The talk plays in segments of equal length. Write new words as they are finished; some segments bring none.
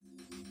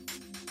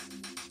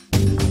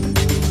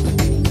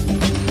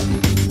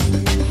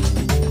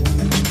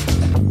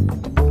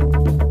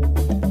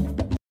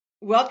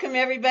Welcome,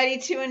 everybody,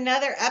 to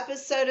another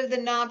episode of the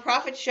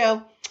Nonprofit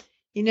Show.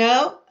 You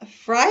know,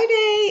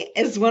 Friday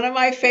is one of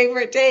my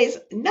favorite days,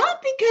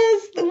 not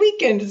because the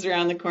weekend is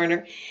around the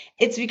corner.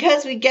 It's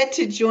because we get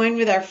to join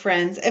with our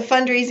friends at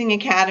Fundraising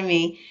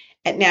Academy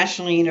at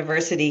National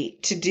University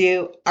to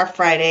do our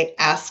Friday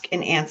Ask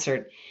and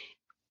Answered.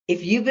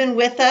 If you've been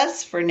with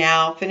us for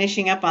now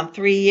finishing up on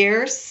 3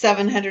 years,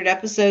 700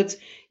 episodes,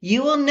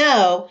 you will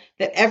know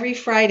that every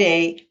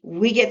Friday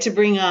we get to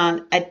bring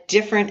on a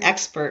different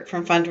expert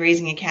from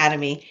Fundraising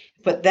Academy,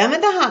 put them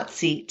in the hot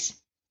seat,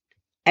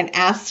 and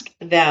ask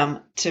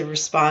them to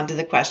respond to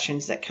the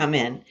questions that come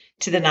in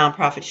to the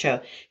Nonprofit Show.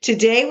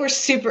 Today, we're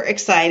super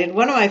excited.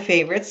 One of my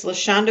favorites,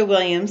 LaShonda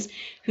Williams,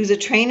 who's a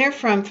trainer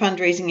from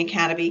Fundraising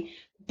Academy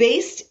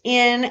based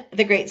in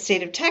the great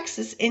state of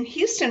Texas in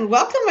Houston.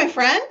 Welcome, my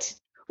friend.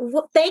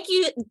 Well, thank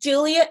you,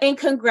 Julia, and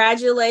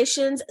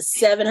congratulations.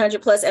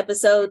 700 plus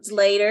episodes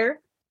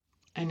later.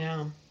 I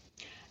know.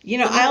 You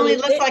know, I only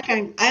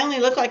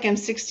look like I'm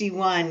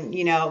 61,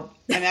 you know.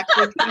 I'm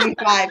actually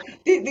 25.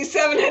 These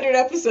 700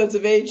 episodes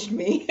have aged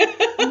me.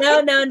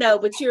 No,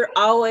 but you're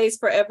always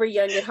forever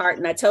young at heart.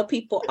 And I tell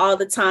people all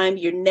the time,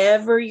 you're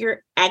never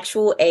your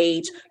actual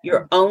age.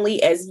 You're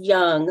only as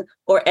young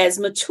or as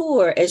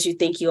mature as you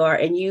think you are.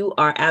 And you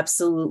are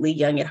absolutely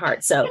young at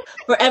heart. So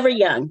forever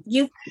young.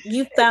 You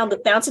found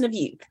the fountain of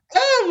youth.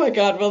 Oh my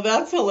God. Well,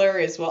 that's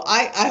hilarious. Well,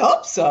 I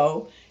hope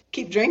so.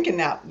 Keep drinking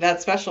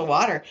that special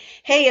water.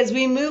 Hey, as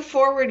we move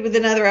forward with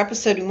another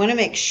episode, we want to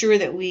make sure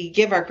that we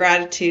give our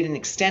gratitude and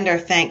extend our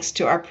thanks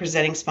to our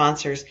presenting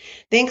sponsors.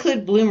 They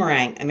include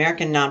Bloomerang,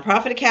 American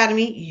Nonprofit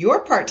Academy,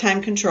 Your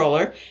Part-Time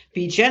Controller,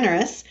 Be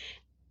Generous,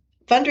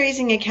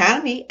 Fundraising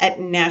Academy at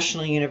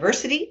National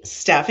University,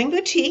 Staffing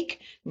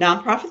Boutique,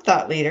 Nonprofit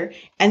Thought Leader,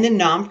 and the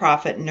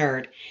Nonprofit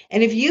Nerd.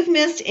 And if you've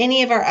missed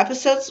any of our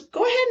episodes,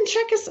 go ahead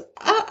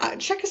and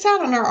check us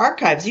out on our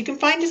archives. You can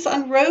find us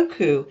on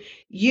Roku,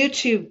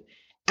 YouTube,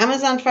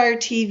 Amazon Fire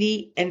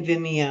TV, and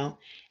Vimeo.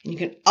 And you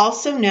can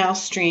also now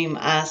stream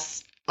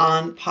us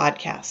on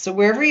podcasts. So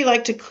wherever you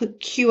like to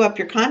queue up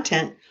your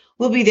content,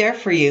 we'll be there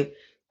for you.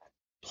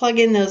 Plug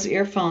in those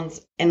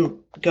earphones and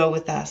go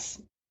with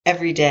us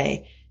every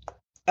day.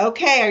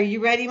 Okay, are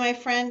you ready, my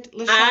friend,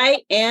 LaShonda?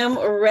 I am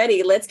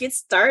ready. Let's get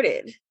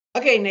started.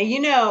 Okay, now you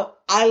know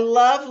I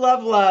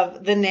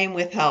love the name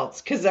withheld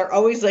because they're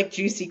always like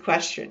juicy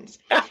questions.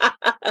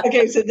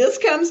 Okay, so this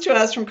comes to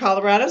us from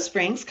Colorado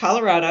Springs,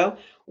 Colorado,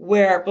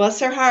 where, bless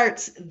their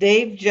hearts,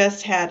 they've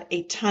just had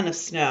a ton of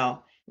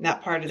snow in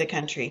that part of the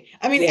country.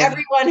 I mean,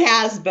 Everyone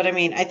has, but I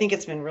mean, I think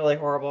it's been really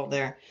horrible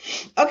there.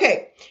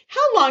 Okay,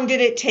 how long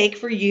did it take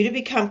for you to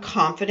become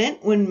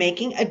confident when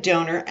making a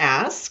donor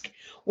ask?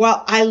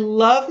 While I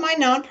love my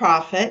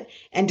nonprofit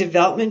and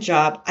development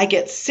job, I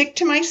get sick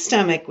to my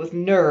stomach with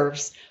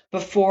nerves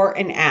before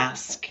an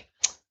ask.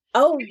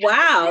 Oh,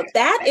 wow.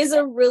 That is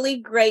a really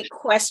great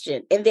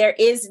question. And there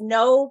is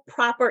no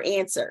proper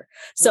answer.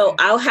 So Okay.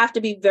 I'll have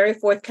to be very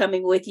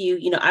forthcoming with you.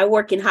 You know, I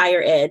work in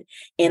higher ed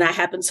and I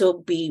happen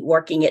to be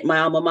working at my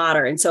alma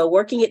mater. And so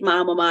working at my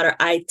alma mater,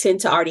 I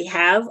tend to already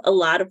have a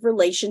lot of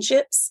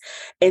relationships.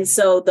 And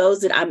so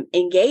those that I'm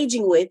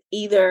engaging with,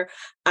 either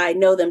I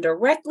know them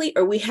directly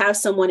or we have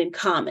someone in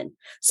common.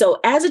 So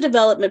as a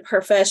development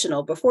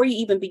professional, before you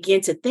even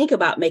begin to think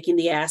about making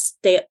the ask,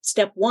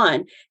 step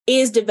one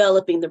is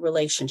developing the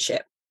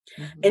relationship.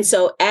 Mm-hmm. And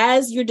so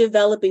as you're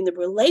developing the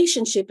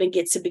relationship and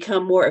get to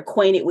become more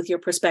acquainted with your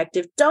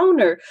prospective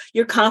donor,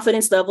 your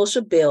confidence level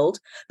should build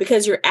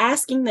because you're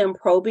asking them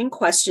probing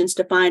questions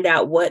to find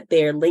out what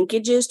their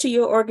linkage is to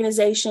your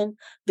organization,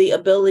 the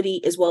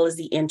ability, as well as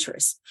the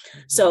interest. Mm-hmm.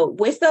 So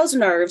with those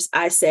nerves,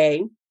 I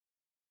say,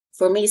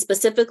 for me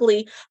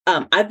specifically,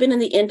 I've been in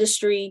the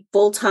industry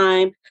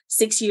full-time,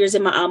 6 years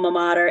in my alma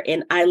mater,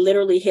 and I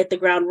literally hit the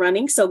ground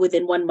running. So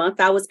within 1 month,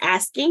 I was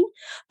asking.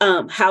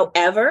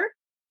 However,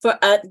 for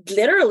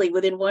literally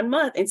within 1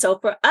 month. And so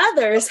for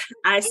others,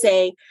 I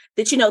say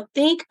that, you know,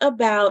 think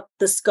about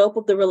the scope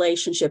of the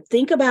relationship,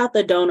 think about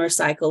the donor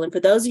cycle. And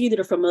for those of you that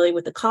are familiar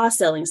with the cost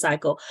selling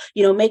cycle,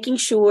 you know, making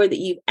sure that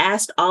you've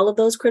asked all of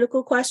those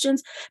critical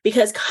questions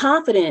because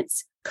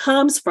confidence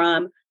comes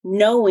from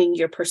knowing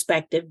your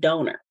prospective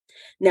donor.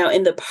 Now,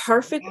 in the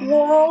perfect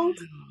world,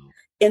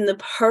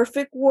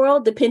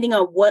 depending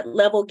on what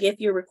level gift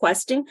you're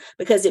requesting,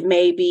 because it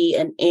may be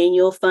an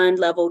annual fund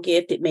level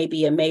gift, it may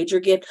be a major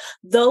gift,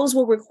 those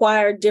will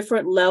require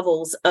different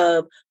levels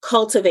of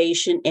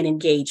cultivation and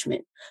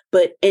engagement.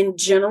 But in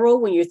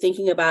general, when you're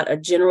thinking about a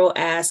general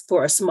ask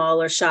for a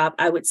smaller shop,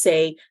 I would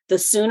say the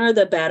sooner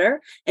the better.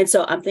 And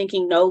so I'm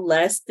thinking no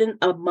less than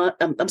a month,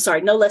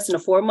 no less than a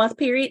 4-month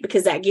period,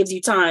 because that gives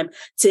you time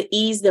to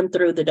ease them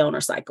through the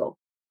donor cycle.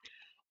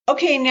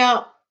 Okay,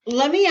 now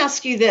let me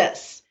ask you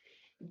this.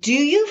 Do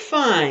you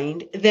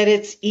find that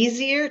it's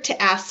easier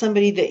to ask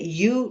somebody that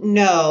you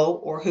know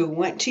or who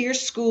went to your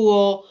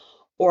school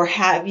or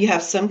you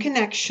have some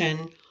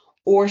connection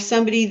or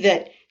somebody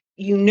that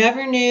you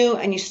never knew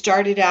and you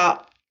started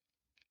out,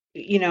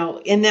 you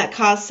know, in that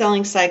cause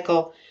selling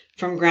cycle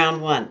from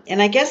ground one? And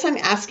I guess I'm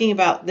asking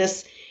about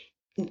this.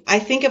 I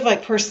think of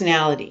like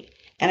personality.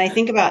 And I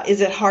think about,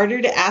 is it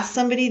harder to ask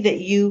somebody that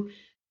you've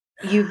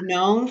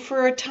known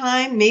for a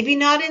time, maybe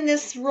not in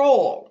this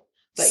role,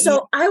 but you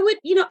So I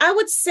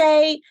would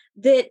say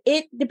that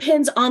it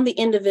depends on the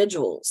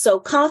individual. So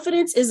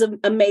confidence is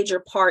a major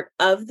part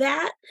of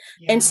that.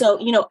 And yeah.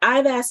 so,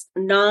 I've asked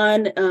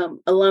non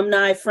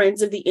alumni,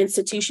 friends of the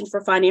institution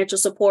for financial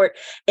support.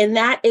 And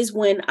that is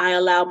when I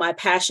allow my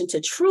passion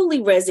to truly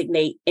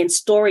resonate in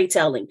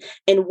storytelling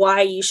and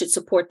why you should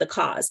support the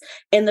cause.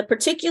 And the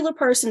particular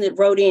person that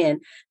wrote in,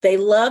 they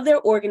love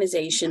their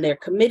organization, they're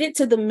committed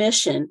to the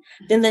mission.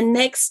 Then the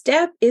next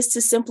step is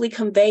to simply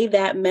convey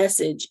that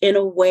message in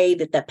a way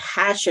that the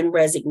passion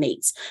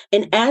resonates.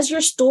 And as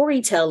you're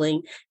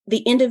storytelling, the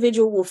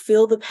individual will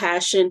feel the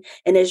passion.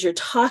 And as you're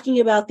talking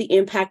about the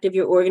impact of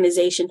your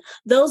organization,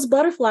 those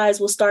butterflies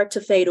will start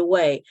to fade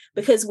away,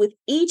 because with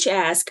each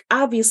ask,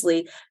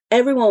 obviously,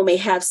 everyone may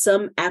have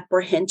some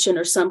apprehension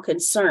or some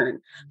concern.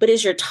 But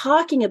as you're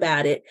talking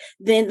about it,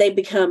 then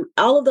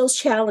all of those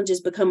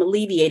challenges become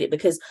alleviated,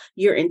 because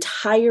your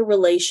entire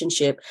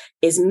relationship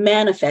is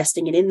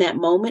manifesting. And in that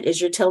moment, as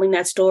you're telling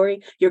that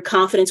story, your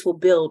confidence will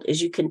build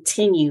as you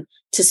continue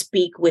to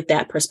speak with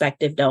that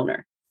prospective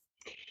donor.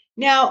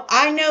 Now,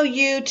 I know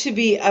you to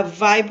be a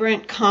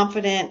vibrant,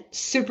 confident,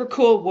 super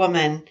cool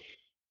woman.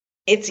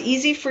 It's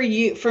easy for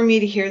me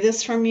to hear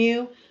this from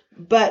you,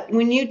 but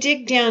when you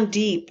dig down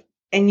deep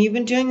and you've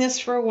been doing this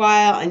for a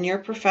while and you're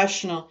a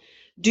professional,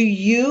 do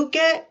you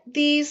get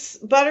these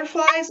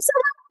butterflies?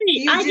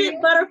 Absolutely. You I do?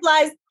 get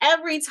butterflies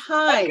every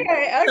time.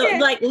 Okay, So okay,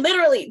 like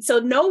literally, so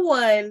no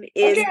one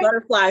is okay.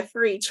 butterfly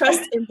free.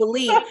 Trust and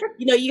believe.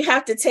 You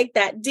have to take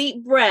that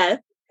deep breath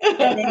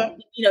and then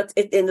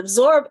and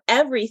absorb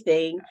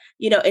everything,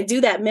 and do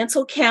that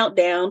mental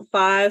countdown,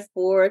 5,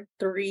 4,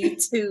 3,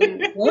 2,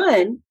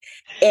 1,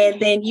 and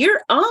then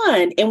you're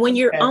on. And when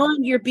you're Okay.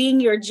 on, you're being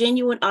your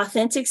genuine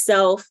authentic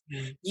self.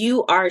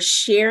 You are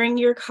sharing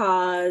your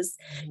cause.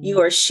 You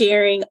Mhm. are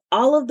sharing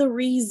all of the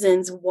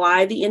reasons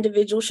why the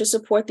individual should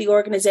support the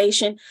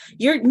organization.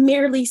 You're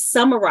merely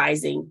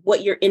summarizing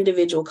what your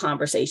individual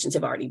conversations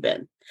have already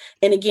been.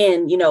 And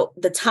again,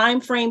 the time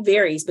frame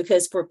varies,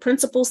 because for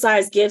principal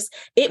size gifts,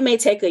 it may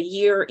take a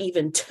year or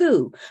even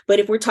 2. But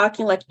if we're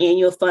talking like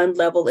annual fund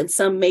level, and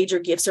some major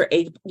gifts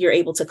you're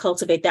able to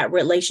cultivate that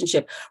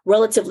relationship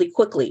relatively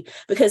quickly,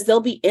 because there'll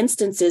be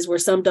instances where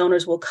some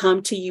donors will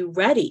come to you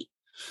ready.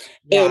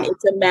 And Yeah,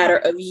 it's a yeah. matter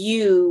of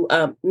you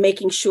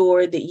making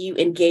sure that you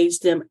engage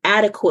them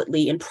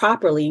adequately and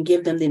properly, and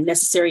give them the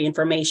necessary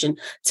information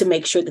to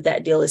make sure that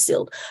that deal is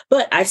sealed.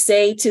 But I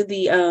say to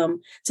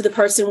the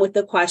person with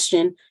the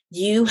question,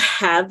 you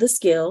have the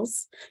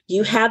skills,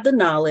 you have the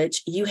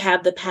knowledge, you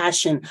have the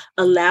passion.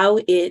 Allow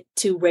it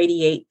to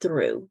radiate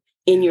through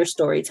in Yeah. your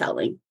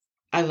storytelling.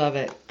 I love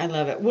it. I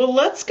love it. Well,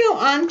 let's go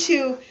on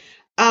to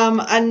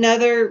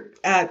another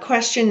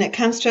question that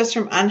comes to us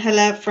from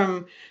Angela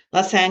from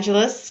Los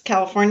Angeles,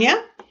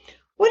 California.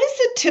 What is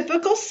the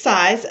typical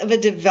size of a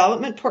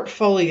development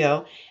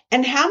portfolio,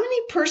 and how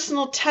many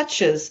personal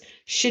touches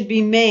should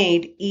be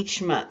made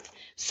each month?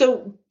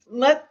 So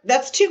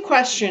that's 2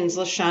 questions,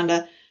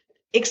 LaShonda.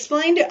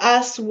 Explain to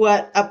us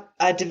what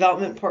a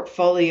development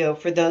portfolio,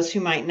 for those who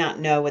might not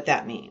know what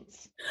that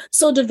means.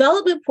 So,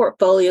 development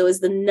portfolio is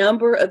the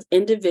number of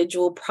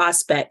individual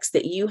prospects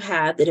that you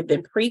have that have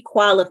been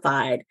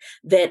pre-qualified,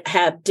 that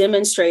have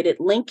demonstrated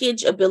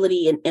linkage,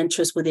 ability, and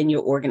interest within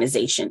your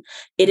organization.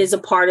 It is a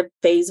part of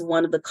phase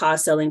 1 of the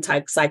cost selling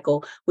type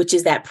cycle, which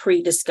is that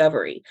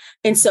pre-discovery.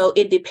 And so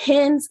it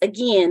depends,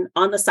 again,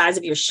 on the size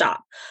of your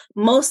shop.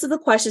 Most of the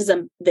questions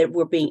that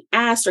were being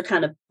asked are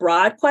kind of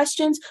broad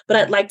questions, but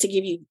I'd like to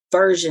give you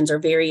versions or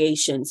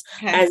variations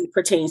Okay. as it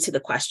pertains to the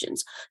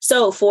questions.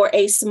 So for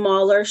a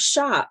smaller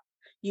shop,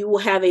 you will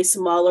have a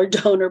smaller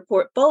donor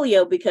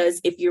portfolio,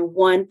 because if you're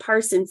one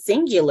person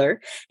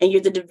singular and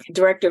you're the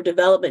director of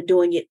development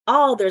doing it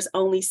all, there's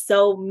only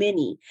so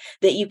many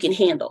that you can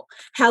handle.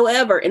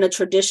 However, in a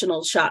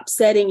traditional shop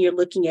setting, you're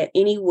looking at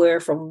anywhere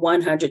from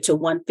 100 to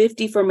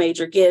 150 for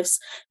major gifts.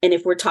 And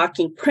if we're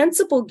talking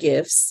principal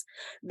gifts,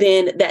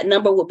 then that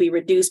number will be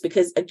reduced,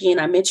 because again,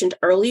 I mentioned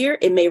earlier,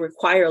 it may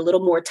require a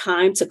little more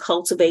time to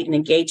cultivate and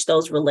engage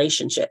those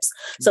relationships.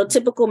 So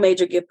typical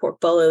major gift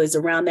portfolio is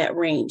around that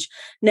range.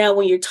 Now,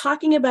 when you're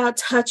talking about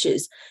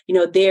touches,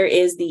 there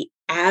is the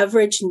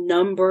average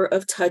number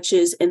of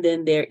touches, and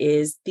then there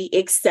is the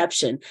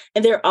exception.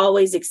 And there are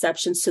always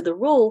exceptions to the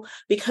rule,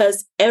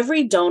 because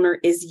every donor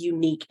is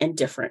unique and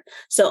different.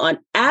 So on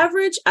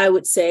average, I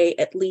would say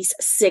at least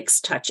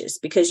 6 touches,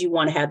 because you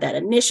want to have that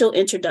initial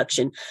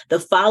introduction, the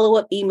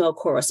follow-up email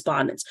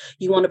correspondence.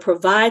 You want to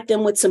provide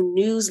them with some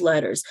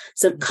newsletters,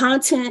 some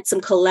content, some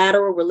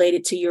collateral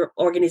related to your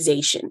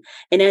organization.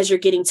 And as you're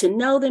getting to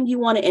know them, you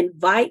want to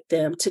invite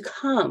them to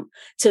come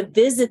to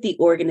visit the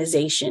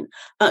organization.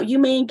 You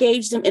may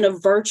engage them in a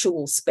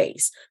virtual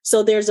space.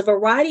 So there's a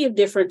variety of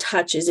different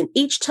touches, and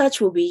each touch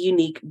will be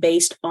unique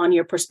based on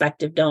your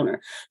prospective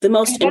donor. The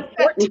most And what's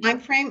that important time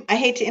frame? I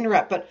hate to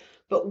interrupt, but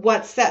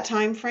what's that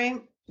time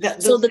frame?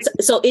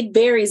 So it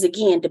varies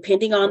again,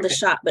 depending on the Okay.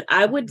 shop, but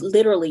I would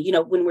literally,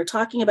 when we're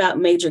talking about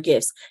major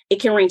gifts, it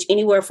can range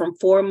anywhere from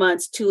 4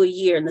 months to a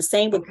year. And the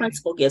same with Okay.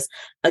 principal gifts.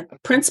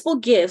 Principal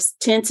gifts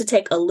tend to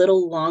take a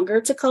little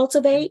longer to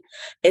cultivate,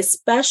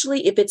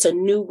 especially if it's a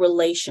new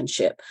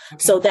relationship.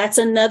 Okay. So that's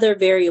another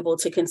variable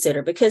to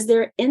consider, because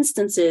there are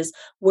instances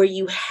where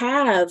you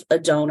have a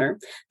donor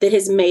that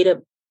has made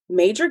a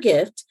major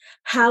gift.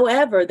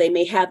 However, they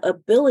may have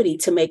ability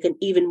to make an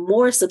even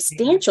more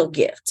substantial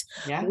gift,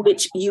 Yeah.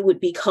 which you would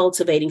be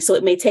cultivating. So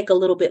it may take a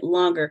little bit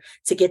longer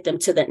to get them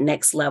to that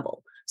next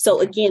level.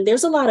 So again,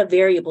 there's a lot of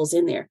variables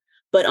in there.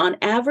 But on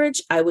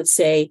average, I would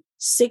say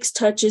 6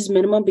 touches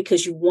minimum,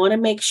 because you want to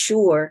make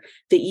sure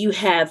that you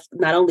have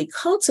not only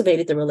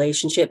cultivated the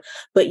relationship,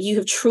 but you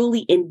have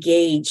truly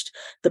engaged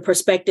the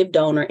prospective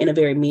donor in a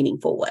very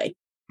meaningful way.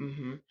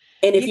 Mm-hmm.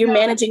 And if you're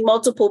managing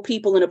multiple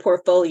people in a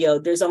portfolio,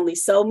 there's only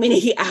so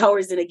many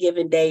hours in a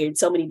given day and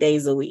so many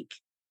days a week.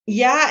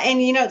 Yeah. And,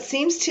 it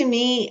seems to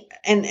me,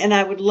 and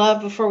I would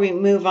love, before we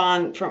move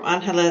on from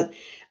Angela,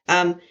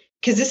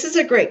 because this is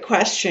a great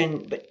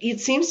question, but it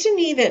seems to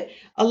me that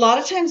a lot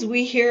of times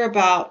we hear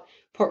about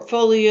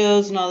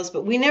portfolios and all this,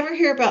 but we never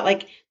hear about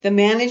like the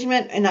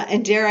management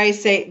and dare I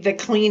say the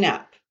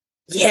cleanup.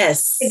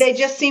 Yes. They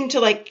just seem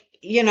to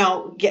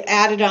get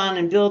added on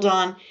and build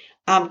on.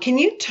 Can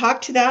you talk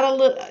to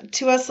that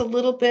to us a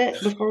little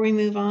bit before we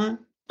move on?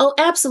 Oh,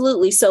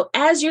 absolutely. So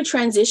as you're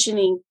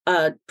transitioning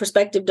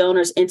prospective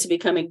donors into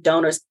becoming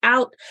donors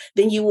out,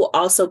 then you will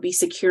also be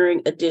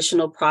securing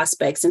additional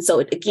prospects. And so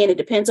it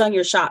depends on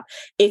your shop.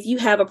 If you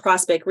have a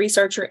prospect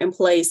researcher in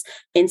place,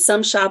 in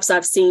some shops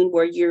I've seen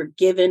where you're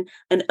given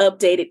an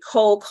updated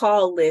cold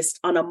call list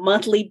on a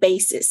monthly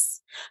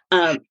basis.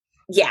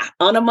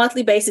 On a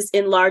monthly basis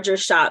in larger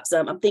shops.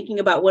 I'm thinking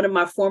about one of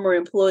my former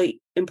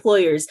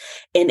employers,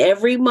 and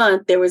every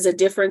month there was a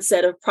different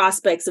set of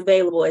prospects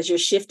available as you're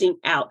shifting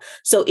out.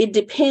 So it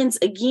depends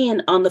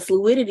again on the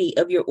fluidity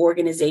of your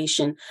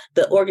organization,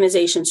 the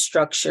organization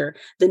structure,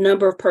 the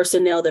number of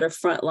personnel that are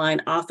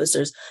frontline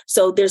officers.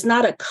 So there's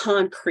not a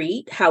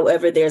concrete,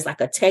 however, there's like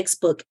a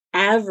textbook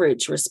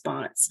average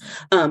response.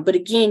 But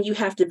again, you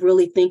have to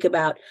really think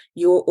about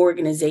your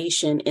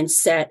organization and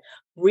set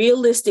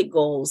realistic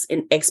goals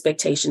and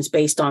expectations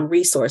based on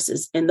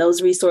resources, and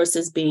those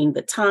resources being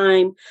the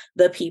time,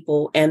 the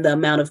people, and the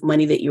amount of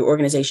money that your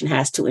organization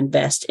has to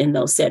invest in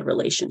those said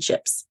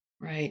relationships.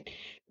 Right.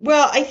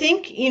 Well, I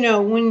think,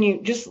 when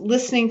you just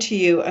listening to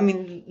you, I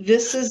mean,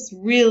 this is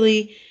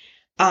really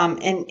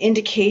an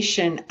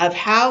indication of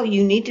how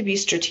you need to be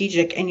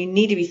strategic and you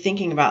need to be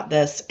thinking about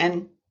this.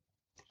 And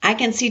I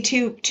can see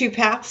two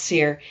paths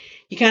here.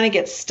 You kind of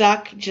get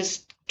stuck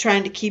just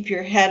trying to keep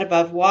your head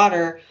above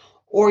water,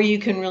 or you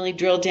can really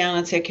drill down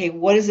and say, okay,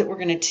 what is it we're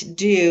going to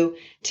do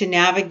to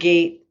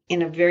navigate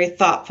in a very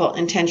thoughtful,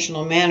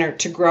 intentional manner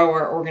to grow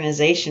our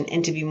organization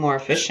and to be more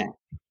efficient?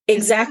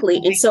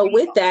 Exactly. And so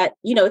with that,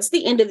 it's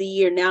the end of the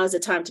year. Now is the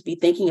time to be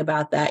thinking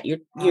about that. Your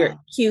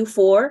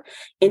Q4.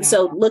 And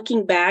so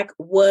looking back,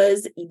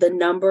 was the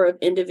number of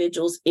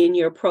individuals in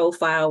your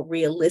profile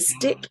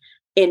realistic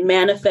in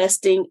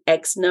manifesting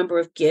X number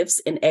of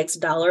gifts and X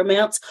dollar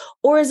amounts?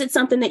 Or is it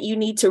something that you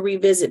need to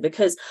revisit?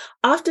 Because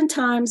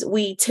oftentimes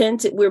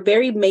we're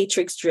very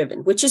matrix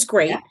driven, which is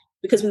great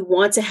because we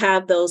want to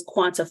have those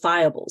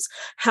quantifiables.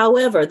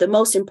 However, the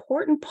most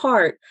important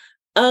part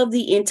of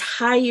the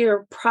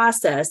entire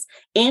process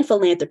and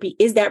philanthropy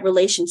is that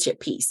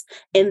relationship piece.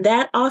 And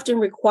that often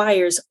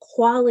requires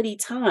quality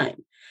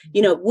time.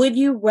 Would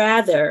you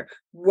rather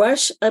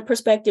rush a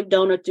prospective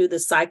donor through the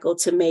cycle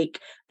to make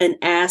an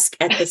ask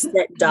at the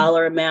set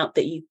dollar amount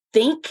that you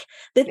think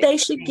that they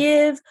should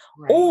give?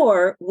 Right.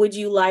 Or would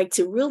you like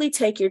to really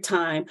take your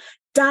time,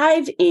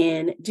 dive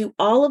in, do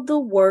all of the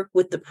work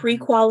with the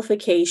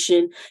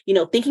pre-qualification,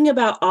 thinking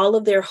about all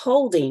of their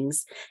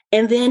holdings,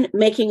 and then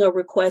making a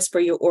request for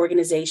your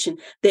organization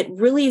that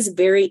really is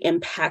very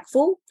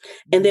impactful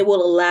and that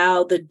will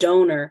allow the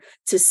donor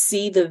to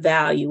see the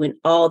value in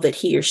all that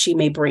he or she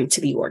may bring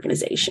to the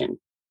organization?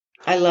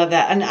 I love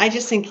that. And I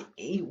just think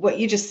what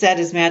you just said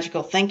is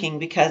magical thinking,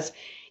 because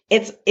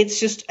it's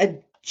just a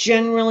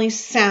generally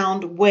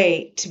sound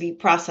way to be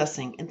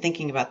processing and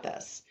thinking about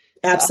this.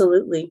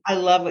 Absolutely. So I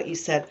love what you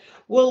said.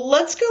 Well,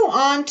 let's go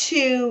on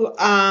to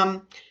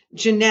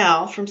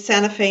Janelle from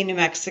Santa Fe, New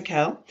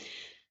Mexico.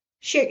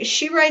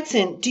 She writes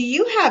in, do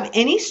you have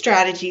any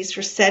strategies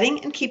for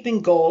setting and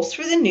keeping goals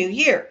for the new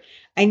year?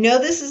 I know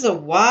this is a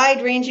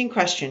wide-ranging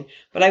question,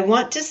 but I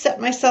want to set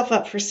myself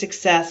up for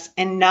success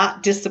and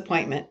not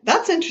disappointment.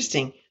 That's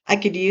interesting. I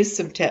could use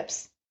some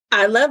tips.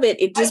 I love it.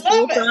 It just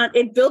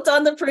built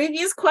on the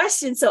previous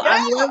question. So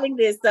I'm loving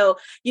this. So,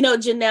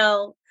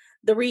 Janelle,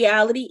 The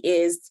reality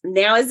is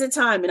now is the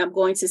time, and I'm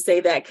going to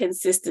say that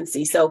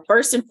consistency. So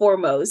first and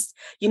foremost,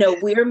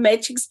 we're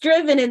metrics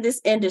driven in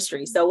this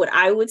industry. So what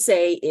I would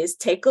say is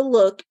take a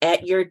look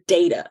at your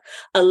data.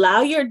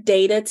 Allow your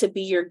data to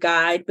be your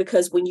guide,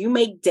 because when you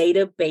make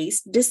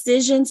data-based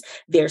decisions,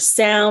 they're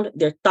sound,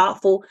 they're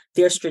thoughtful,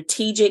 they're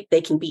strategic,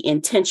 they can be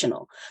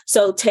intentional.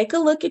 So take a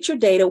look at your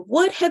data.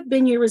 What have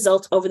been your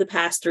results over the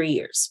past 3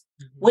 years?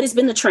 What has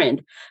been the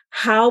trend?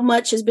 How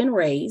much has been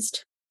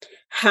raised?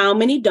 How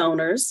many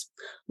donors?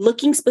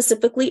 Looking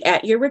specifically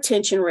at your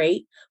retention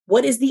rate,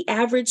 what is the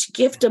average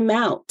gift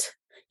amount?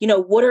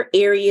 What are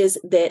areas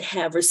that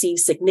have received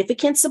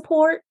significant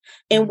support,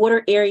 and what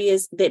are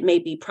areas that may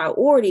be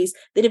priorities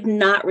that have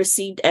not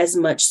received as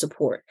much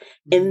support?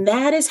 And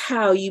that is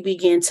how you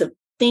begin to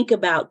think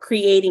about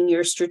creating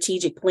your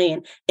strategic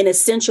plan and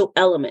essential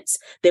elements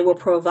that will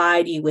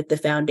provide you with the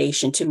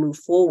foundation to move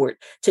forward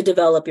to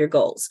develop your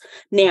goals.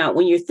 Now,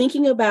 when you're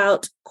thinking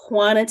about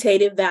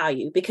quantitative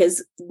value,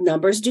 because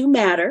numbers do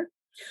matter,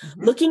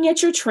 looking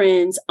at your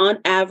trends on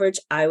average,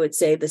 I would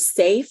say the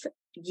safe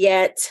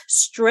yet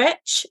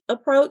stretch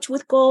approach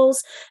with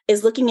goals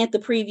is looking at the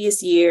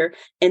previous year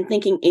and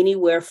thinking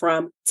anywhere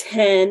from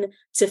 10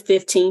 to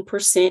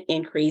 15%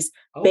 increase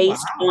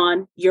based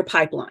on your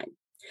pipeline.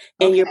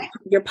 And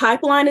your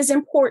pipeline is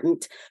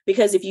important,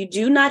 because if you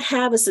do not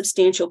have a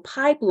substantial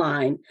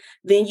pipeline,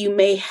 then you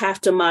may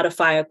have to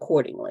modify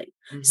accordingly.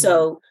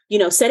 So,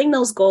 setting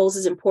those goals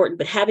is important,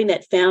 but having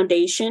that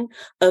foundation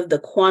of the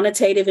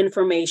quantitative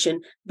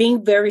information,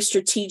 being very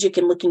strategic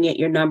and looking at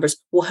your numbers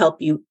will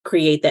help you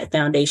create that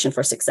foundation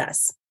for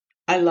success.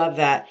 I love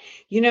that.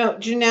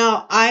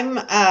 Janelle,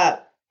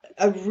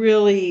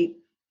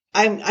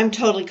 I'm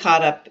totally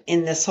caught up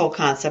in this whole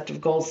concept of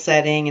goal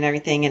setting and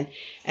everything.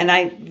 And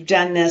I've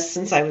done this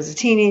since I was a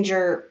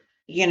teenager,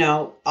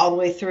 all the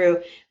way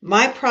through.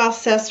 My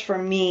process for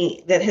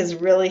me that has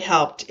really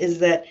helped is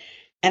that,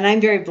 and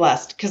I'm very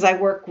blessed because I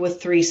work with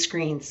 3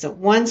 screens. So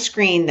one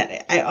screen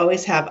that I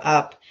always have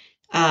up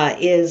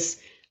is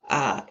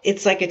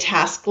it's like a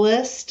task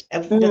list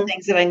of the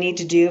things that I need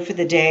to do for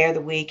the day or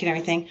the week and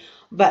everything.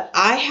 But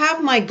I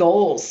have my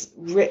goals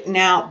written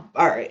out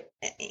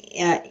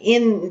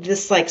in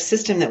this like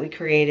system that we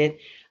created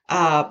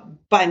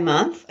by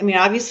month. I mean,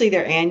 obviously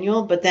they're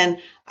annual, but then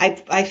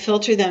I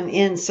filter them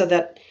in so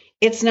that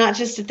it's not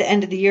just at the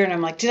end of the year and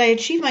I'm like, did I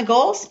achieve my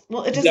goals?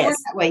 Well, it doesn't work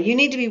that way. You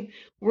need to be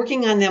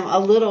working on them a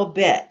little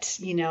bit,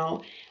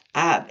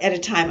 at a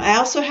time. I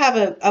also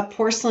have a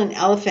porcelain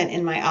elephant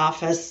in my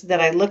office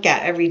that I look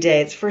at every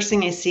day. It's the first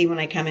thing I see when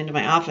I come into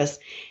my office.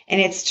 And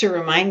it's to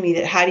remind me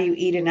that how do you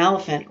eat an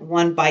elephant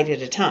one bite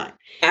at a time?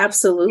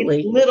 Absolutely.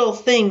 It's little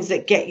things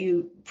that get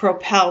you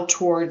propelled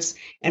towards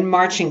and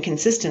marching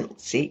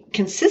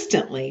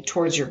consistently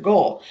towards your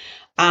goal.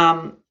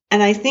 And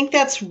I think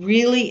that's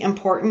really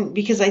important,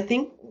 because I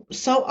think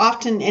so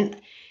often, and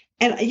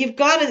you've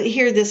got to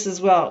hear this as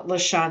well,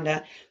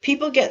 LaShonda,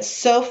 people get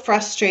so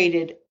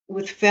frustrated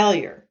with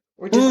failure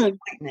or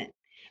disappointment.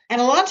 And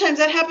a lot of times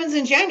that happens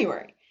in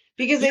January,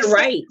 because they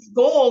set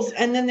goals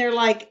and then they're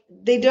like,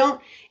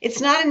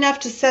 it's not enough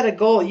to set a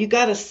goal. You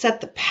got to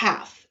set the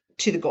path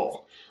to the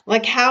goal.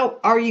 Like, how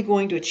are you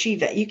going to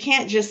achieve that? You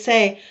can't just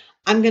say,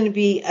 I'm going to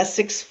be a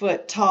 6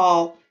 foot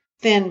tall,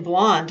 thin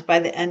blonde by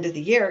the end of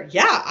the year.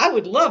 Yeah, I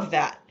would love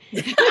that.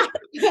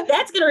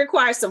 That's going to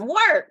require some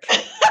work.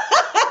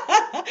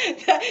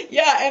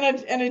 Yeah,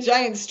 and a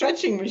giant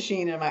stretching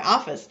machine in my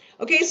office.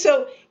 Okay,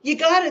 so you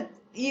gotta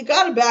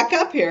back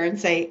up here and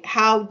say,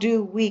 how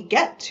do we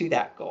get to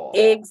that goal?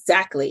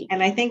 Exactly.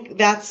 And I think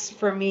that's,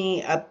 for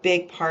me, a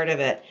big part of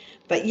it.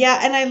 But yeah,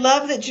 and I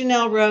love that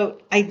Janelle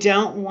wrote, I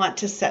don't want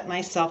to set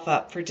myself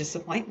up for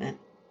disappointment.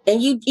 And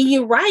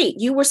you're right.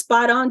 You were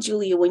spot on,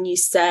 Julia, when you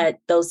said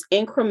those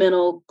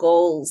incremental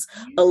goals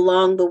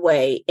along the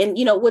way. And,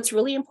 what's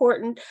really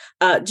important,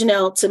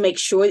 Janelle, to make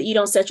sure that you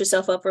don't set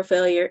yourself up for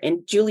failure. And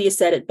Julia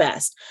said it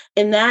best.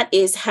 And that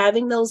is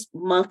having those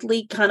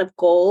monthly kind of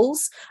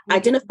goals,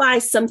 identify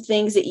some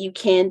things that you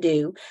can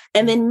do,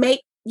 and then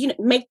make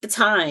the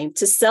time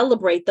to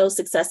celebrate those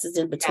successes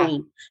in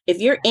between. Yeah. If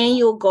your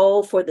annual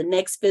goal for the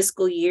next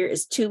fiscal year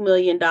is $2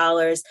 million,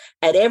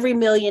 at every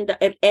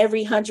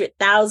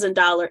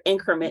 $100,000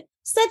 increment,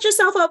 set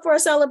yourself up for a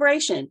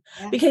celebration,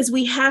 because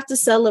we have to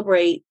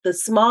celebrate the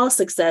small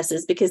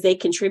successes, because they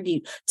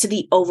contribute to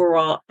the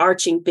overall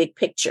arching big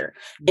picture.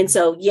 And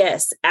so,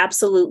 yes,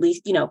 absolutely.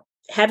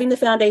 Having the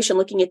foundation,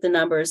 looking at the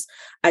numbers,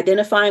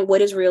 identifying what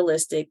is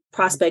realistic,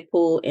 prospect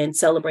pool, and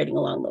celebrating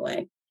along the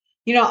way.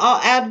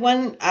 I'll add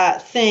one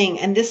thing,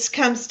 and this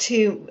comes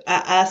to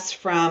us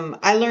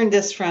I learned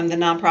this from the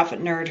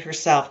nonprofit nerd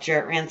herself,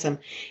 Jarrett Ransom.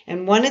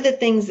 And one of the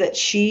things that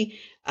she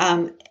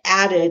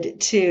added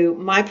to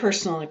my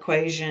personal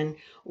equation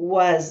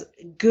was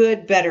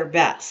good, better,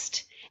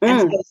 best.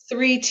 And so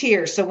 3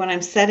 tiers. So when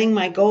I'm setting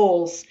my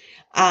goals,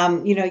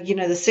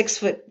 the 6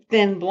 foot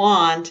thin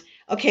blonde.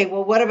 Okay,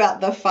 well, what about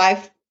the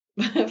 5'5"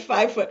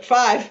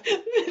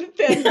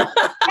 thin,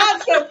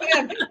 not so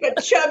thin,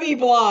 but chubby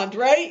blonde,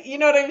 right? You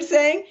know what I'm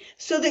saying?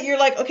 So that you're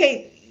like,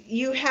 okay,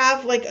 you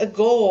have like a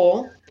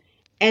goal,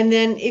 And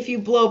then if you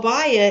blow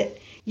by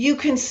it, you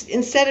can,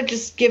 instead of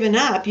just giving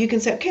up, you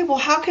can say, okay, well,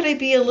 how could I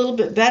be a little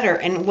bit better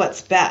and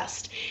what's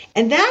best?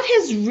 And that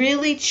has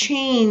really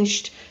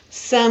changed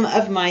some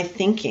of my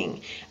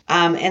thinking.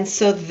 And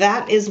so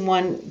that is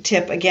one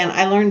tip. Again,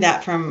 I learned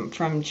that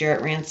from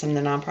Jarrett Ransom,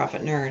 the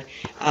nonprofit nerd.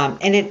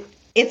 And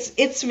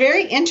it's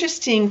very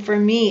interesting for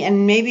me,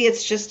 and maybe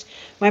it's just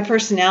my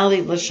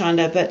personality,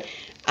 LaShonda, but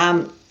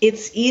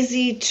it's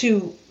easy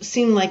to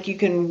seem like you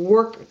can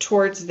work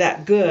towards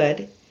that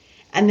good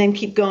and then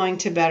keep going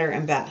to better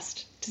and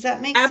best. Does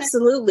that make sense?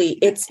 Absolutely.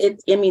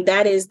 I mean,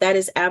 that is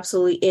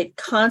absolutely it.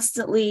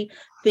 Constantly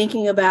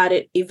thinking about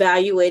it,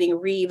 evaluating,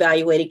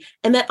 reevaluating.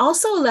 And that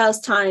also allows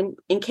time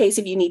in case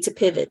if you need to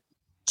pivot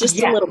just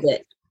a Yes. little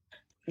bit.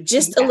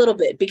 Just a Yeah. little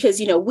bit,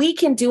 because, we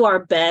can do our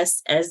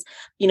best as,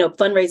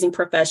 fundraising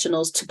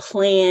professionals to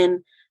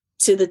plan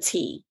to the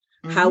T.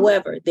 Mhm.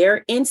 However, there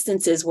are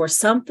instances where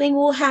something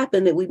will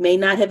happen that we may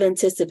not have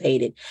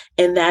anticipated.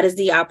 And that is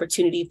the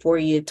opportunity for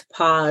you to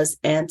pause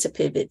and to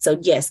pivot. So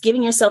yes,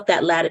 giving yourself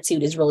that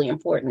latitude is really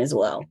important as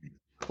well.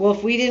 Well,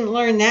 if we didn't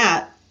learn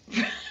that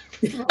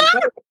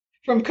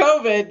from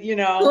COVID,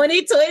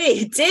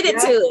 2020 did it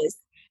Yeah. to us.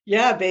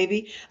 Yeah,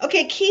 baby.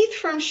 Okay, Keith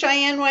from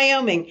Cheyenne,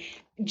 Wyoming.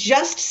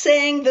 Just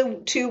saying the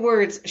two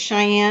words,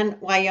 Cheyenne,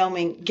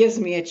 Wyoming, gives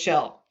me a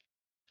chill.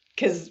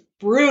 Because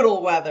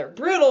brutal weather,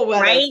 brutal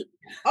weather. Right?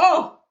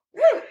 Oh,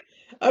 whew.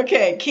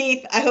 Okay,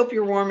 Keith, I hope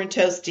you're warm and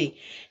toasty.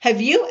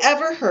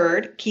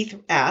 Keith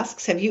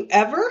asks, have you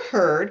ever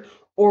heard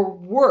or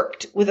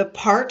worked with a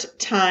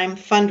part-time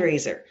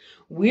fundraiser?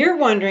 We're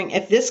wondering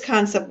if this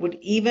concept would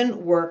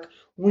even work.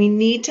 We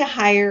need to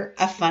hire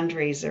a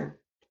fundraiser.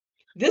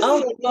 This is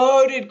a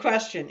loaded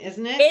question,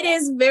 isn't it? It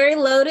is very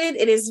loaded.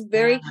 It is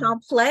very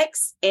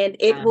complex, and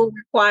it will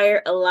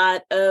require a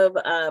lot of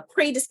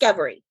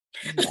pre-discovery.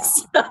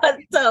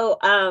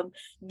 Yeah.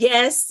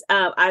 Yes,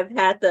 I've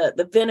had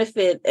the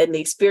benefit and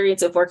the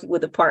experience of working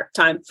with a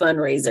part-time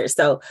fundraiser.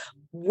 So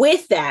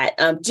with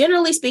that,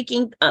 generally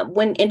speaking,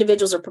 when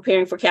individuals are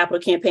preparing for capital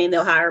campaign,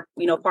 they'll hire,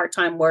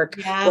 part-time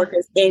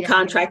workers and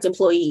contract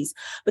employees.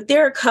 But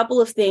there are a couple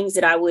of things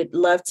that I would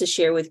love to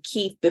share with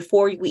Keith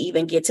before we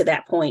even get to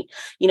that point.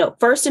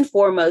 First and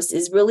foremost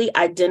is really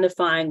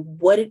identifying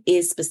what it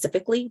is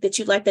specifically that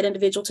you'd like that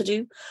individual to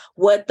do,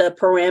 what the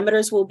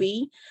parameters will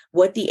be,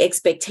 what the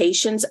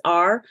expectations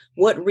are,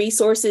 what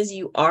resources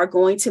you are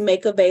going to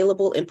make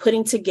available, and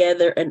putting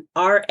together an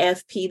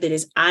RFP that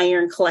is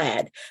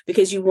ironclad,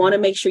 because you want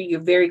to make sure you're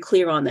very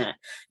clear on that.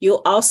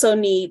 You'll also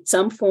need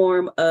some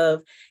form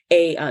of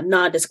a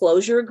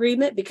non-disclosure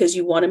agreement, because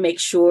you want to make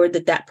sure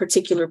that that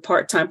particular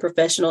part-time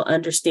professional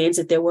understands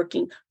that they're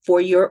working for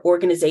your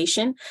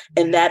organization,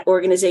 and that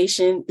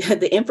organization,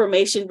 the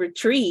information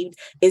retrieved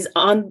is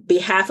on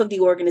behalf of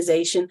the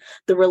organization.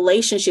 The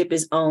relationship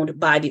is owned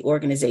by the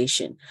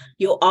organization.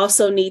 You'll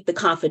also need the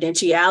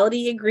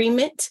confidentiality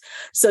agreement.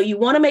 So you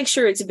want to make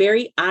sure it's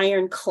very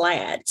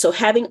ironclad. So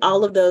having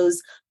all of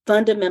those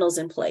fundamentals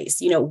in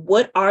place.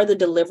 What are the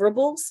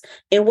deliverables,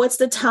 and what's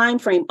the time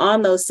frame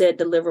on those said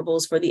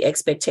deliverables for the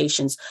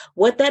expectations,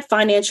 what that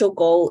financial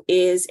goal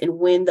is, and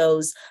when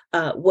those,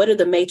 what are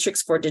the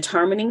matrix for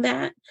determining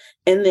that,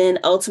 and then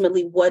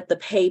ultimately what the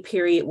pay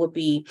period will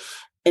be.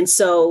 And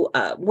so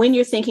when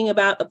you're thinking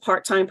about a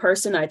part-time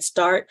person, I'd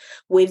start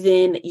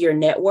within your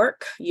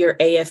network, your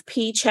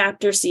AFP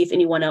chapter, see if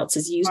anyone else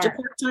has used a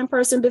part-time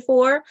person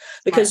before,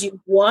 because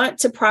you want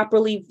to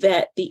properly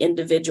vet the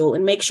individual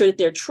and make sure that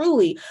they're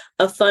truly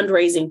a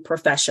fundraising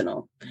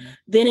professional.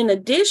 Then in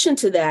addition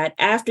to that,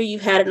 after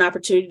you've had an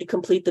opportunity to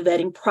complete the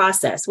vetting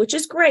process, which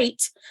is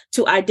great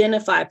to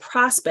identify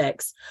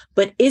prospects,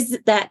 but is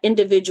that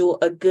individual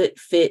a good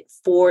fit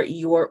for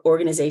your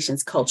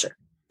organization's culture?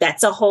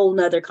 That's a whole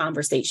nother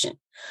conversation.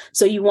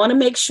 So you want to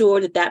make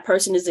sure that that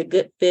person is a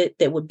good fit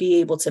that would be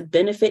able to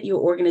benefit your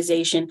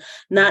organization,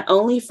 not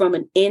only from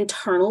an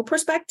internal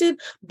perspective,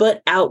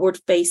 but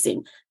outward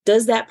facing.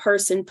 Does that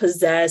person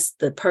possess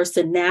the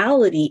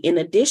personality in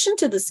addition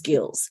to the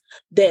skills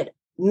that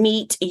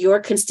meet your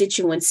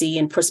constituency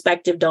and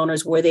prospective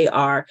donors where they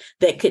are,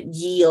 that could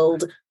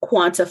yield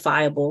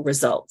quantifiable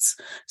results?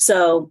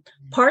 So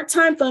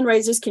part-time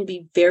fundraisers can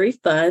be very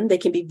fun. They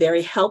can be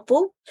very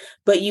helpful,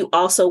 but you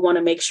also want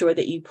to make sure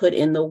that you put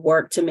in the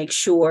work to make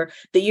sure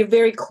that you're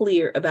very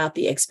clear about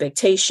the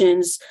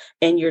expectations,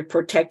 and you're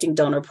protecting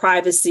donor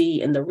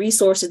privacy and the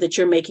resources that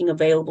you're making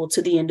available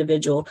to the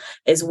individual,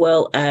 as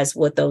well as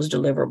what those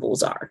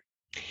deliverables are.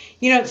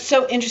 It's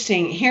so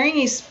interesting hearing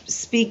you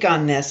speak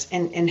on this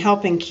and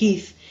helping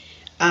Keith.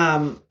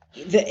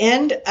 The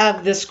end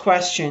of this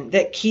question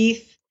that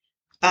Keith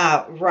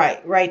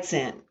writes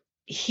in,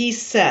 he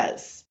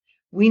says,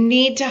 we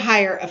need to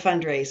hire a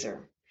fundraiser.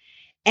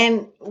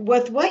 And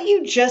with what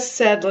you just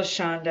said,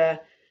 LaShonda,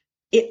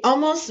 it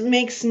almost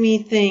makes me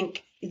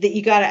think that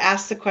you got to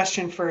ask the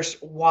question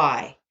first,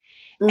 why?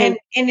 And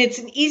it's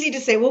easy to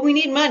say, well, we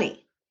need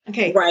money.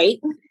 Okay. Right.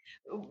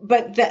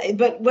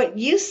 But what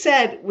you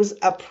said was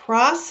a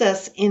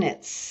process in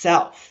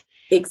itself.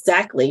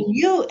 Exactly.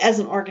 You as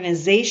an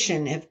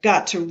organization have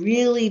got to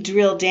really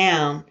drill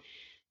down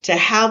to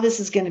how this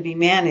is going to be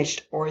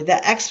managed, or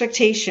the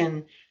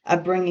expectation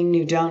of bringing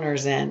new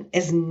donors in,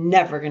 is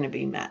never going to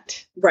be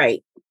met.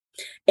 Right.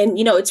 And,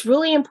 it's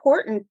really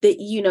important that,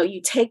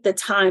 you take the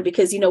time,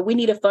 because, we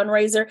need a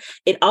fundraiser.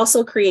 It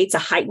also creates a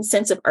heightened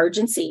sense of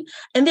urgency.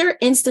 And there are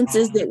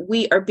instances that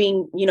we are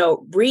being,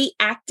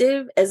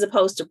 reactive as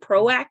opposed to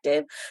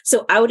proactive.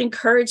 So I would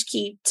encourage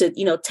Keith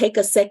to, take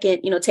a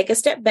second, take a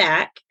step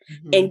back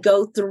and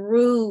go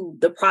through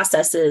the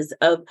processes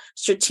of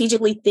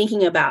strategically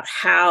thinking about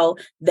how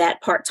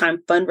that part-time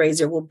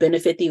fundraiser will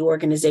benefit the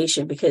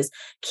organization. Because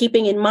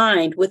keeping in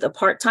mind, with a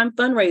part-time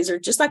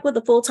fundraiser, just like with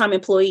a full-time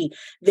employee,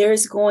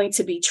 there's going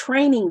to be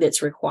training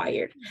that's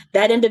required.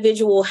 That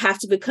individual will have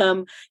to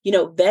become,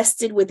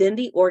 vested within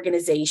the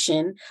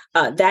organization.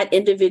 That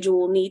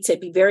individual will need to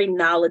be very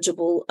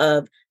knowledgeable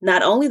of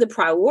not only the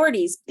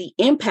priorities, the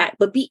impact,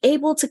 but be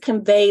able to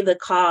convey the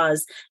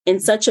cause in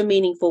such a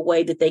meaningful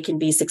way that they can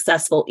be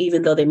successful,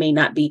 even though they may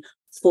not be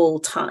full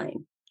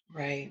time.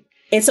 Right.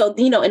 And so,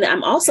 and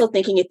I'm also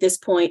thinking at this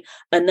point,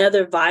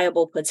 another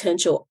viable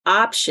potential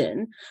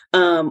option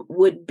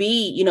would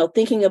be,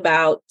 thinking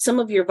about some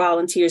of your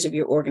volunteers of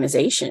your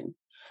organization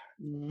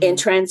and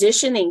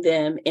transitioning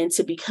them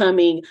into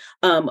becoming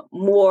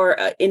more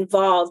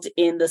involved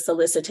in the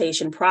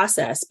solicitation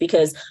process,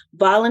 because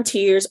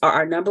volunteers are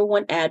our number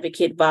one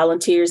advocate.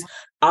 Volunteers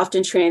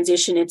often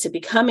transition into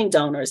becoming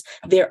donors.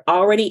 They're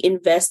already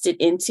invested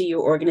into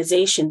your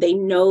organization. They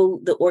know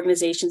the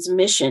organization's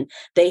mission.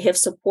 They have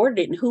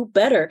supported it. And who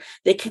better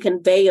that can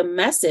convey a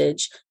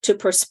message to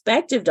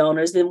prospective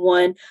donors than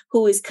one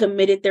who has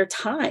committed their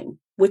time,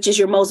 which is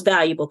your most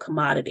valuable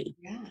commodity.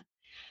 Yeah.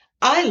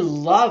 I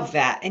love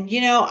that. And,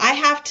 I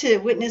have to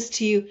witness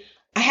to you,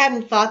 I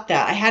hadn't thought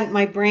that.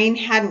 My brain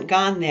hadn't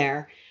gone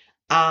there.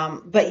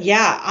 But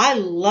yeah, I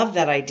love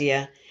that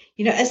idea.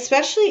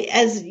 Especially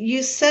as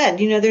you said,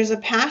 there's a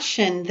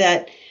passion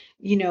that,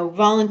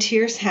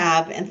 volunteers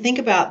have, and think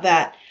about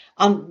that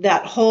on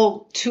that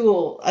whole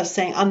tool of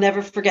saying, I'll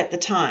never forget the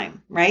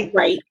time, right?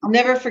 Right. I'll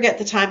never forget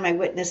the time I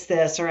witnessed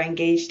this or I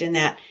engaged in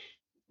that.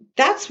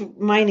 That's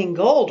mining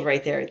gold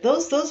right there.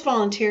 Those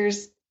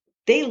volunteers,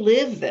 they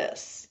live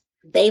this.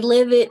 They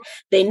live it.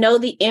 They know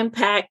the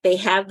impact. They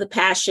have the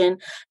passion.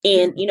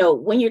 And,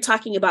 when you're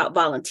talking about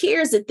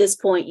volunteers at this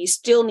point, you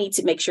still need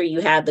to make sure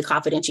you have the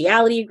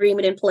confidentiality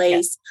agreement in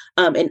place,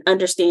 and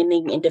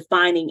understanding and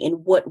defining in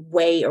what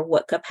way or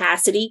what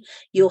capacity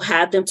you'll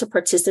have them to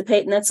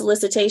participate in that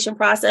solicitation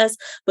process.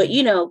 But,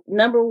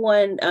 number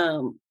one,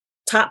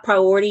 top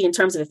priority in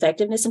terms of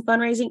effectiveness in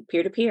fundraising,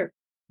 peer-to-peer.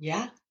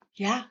 Yeah.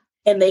 Yeah.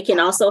 And they can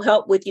also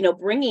help with,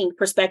 bringing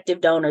prospective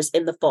donors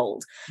in the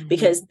fold,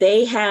 because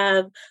they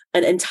have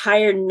an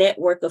entire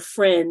network of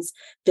friends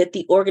that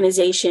the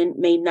organization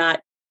may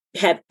not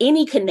have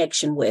any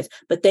connection with,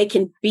 but they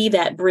can be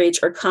that bridge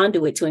or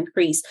conduit to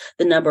increase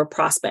the number of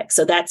prospects.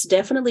 So that's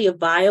definitely a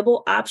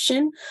viable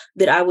option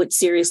that I would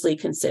seriously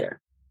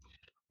consider.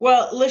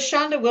 Well,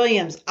 LaShonda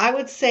Williams, I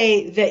would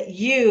say that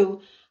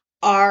you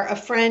are a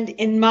friend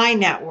in my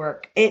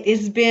network. It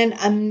has been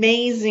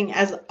amazing,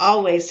 as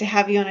always, to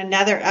have you on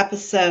another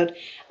episode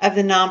of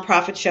the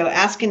Nonprofit Show.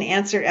 Ask and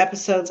Answer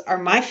episodes are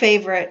my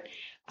favorite.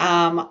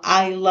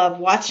 I love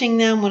watching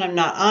them when I'm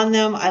not on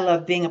them. I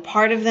love being a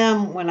part of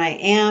them when I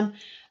am.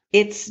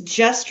 It's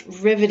just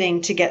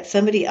riveting to get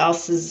somebody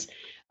else's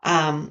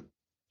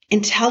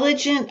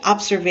intelligent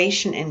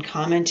observation and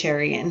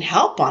commentary and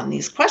help on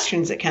these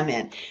questions that come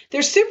in.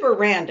 They're super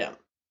random.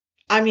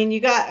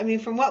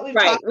 From what we've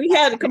talked we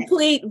have a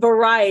complete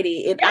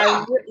variety. And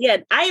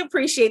I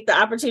appreciate the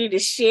opportunity to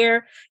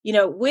share,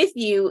 with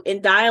you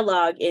in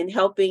dialogue in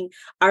helping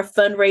our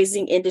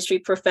fundraising industry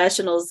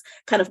professionals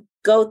kind of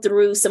go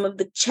through some of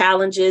the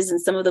challenges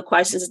and some of the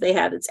questions that they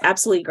have. It's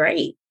absolutely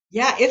great.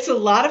 Yeah, it's a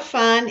lot of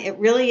fun. It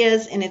really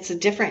is. And it's a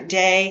different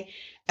day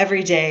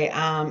every day.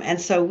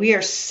 And so we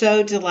are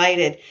so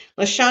delighted.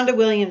 LaShonda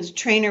Williams,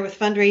 trainer with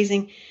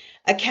Fundraising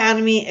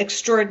Academy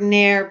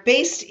Extraordinaire,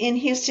 based in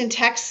Houston,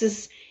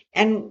 Texas.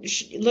 And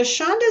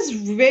LaShonda's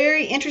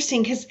very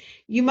interesting, because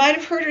you might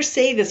have heard her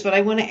say this, but I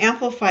want to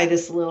amplify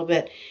this a little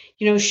bit.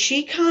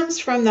 She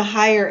comes from the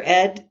higher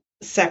ed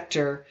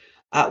sector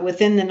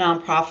within the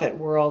nonprofit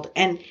world.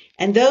 And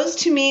those,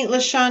 to me,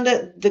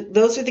 LaShonda,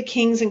 those are the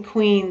kings and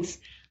queens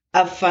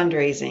of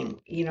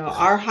fundraising.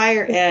 Our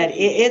higher ed,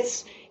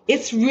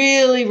 it's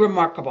really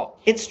remarkable.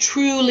 It's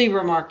truly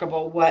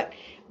remarkable what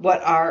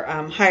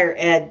our higher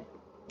ed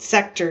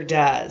sector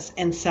does.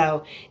 And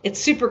so it's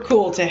super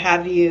cool to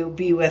have you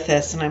be with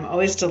us. And I'm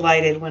always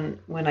delighted when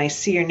I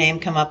see your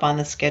name come up on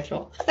the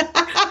schedule.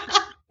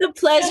 The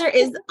pleasure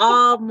is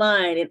all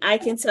mine. And I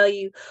can tell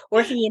you,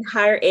 working in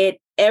higher ed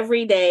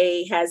every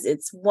day has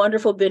its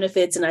wonderful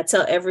benefits. And I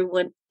tell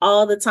everyone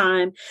all the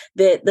time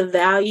that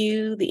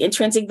the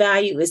intrinsic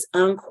value is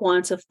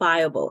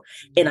unquantifiable.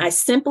 And I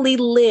simply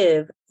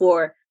live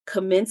for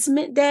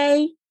commencement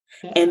day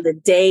and the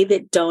day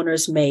that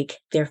donors make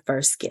their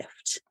first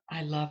gift.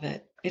 I love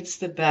it. It's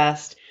the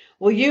best.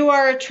 Well, you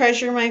are a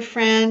treasure, my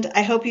friend.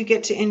 I hope you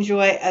get to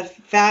enjoy a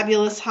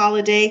fabulous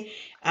holiday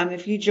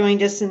If you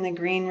joined us in the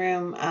green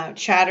room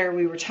chatter,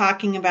 we were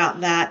talking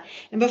about that.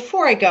 And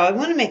before I go, I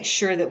want to make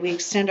sure that we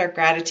extend our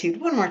gratitude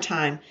one more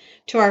time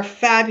to our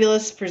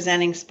fabulous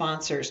presenting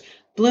sponsors.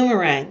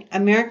 Bloomerang,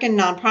 American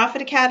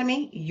Nonprofit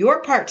Academy,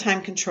 your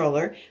part-time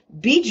controller,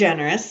 Be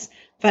Generous,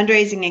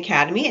 Fundraising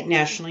Academy at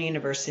National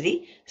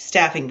University,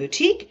 Staffing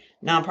Boutique,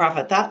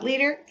 Nonprofit Thought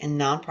Leader, and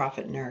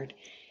Nonprofit Nerd.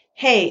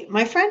 Hey,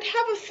 my friend,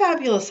 have a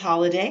fabulous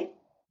holiday.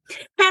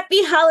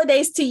 Happy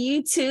holidays to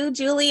you too,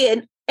 Julie,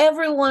 and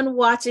everyone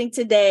watching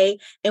today.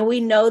 And we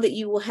know that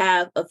you will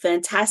have a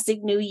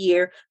fantastic new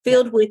year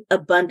filled with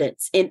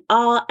abundance in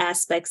all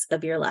aspects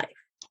of your life.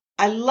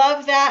 I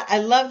love that. I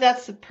love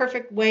that's the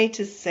perfect way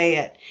to say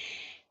it.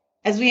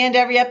 As we end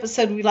every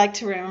episode, we like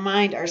to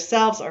remind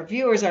ourselves, our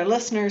viewers, our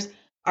listeners,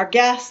 our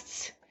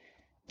guests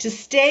to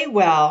stay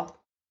well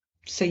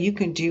so you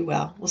can do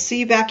well. We'll see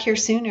you back here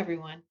soon,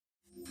 everyone.